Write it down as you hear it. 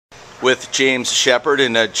with James Sheppard,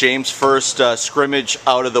 and James' first scrimmage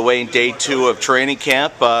out of the way in day 2 of training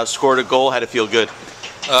camp. Scored a goal. How'd it feel good?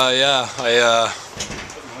 Yeah,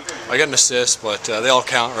 I got an assist, but they all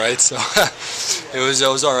count, right? So it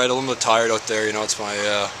was all right. A little bit tired out there. You know, it's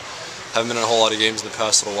my haven't been in a whole lot of games in the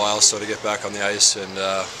past little while, so to get back on the ice and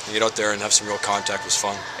get out there and have some real contact was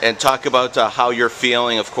fun. And talk about how you're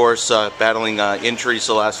feeling. Of course, battling injuries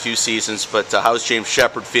the last few seasons, but how's James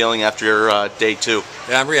Sheppard feeling after day 2?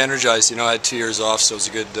 Yeah, I'm re-energized. You know, I had 2 years off, so it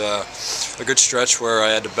was a good stretch where I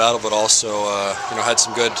had to battle, but also you know, had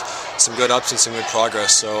some good ups and some good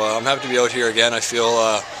progress. So I'm happy to be out here again. I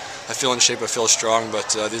feel in shape. I feel strong,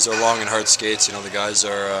 but these are long and hard skates. You know, the guys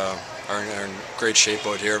are in great shape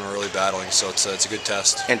out here and we're really battling, so it's a good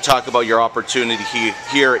test. And talk about your opportunity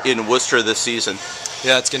here in Worcester this season.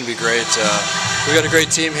 Yeah, it's going to be great. We've got a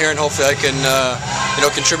great team here, and hopefully I can you know,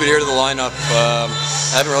 contribute here to the lineup.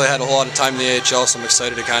 I haven't really had a whole lot of time in the AHL, so I'm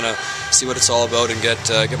excited to kind of see what it's all about and get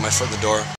my foot in the door.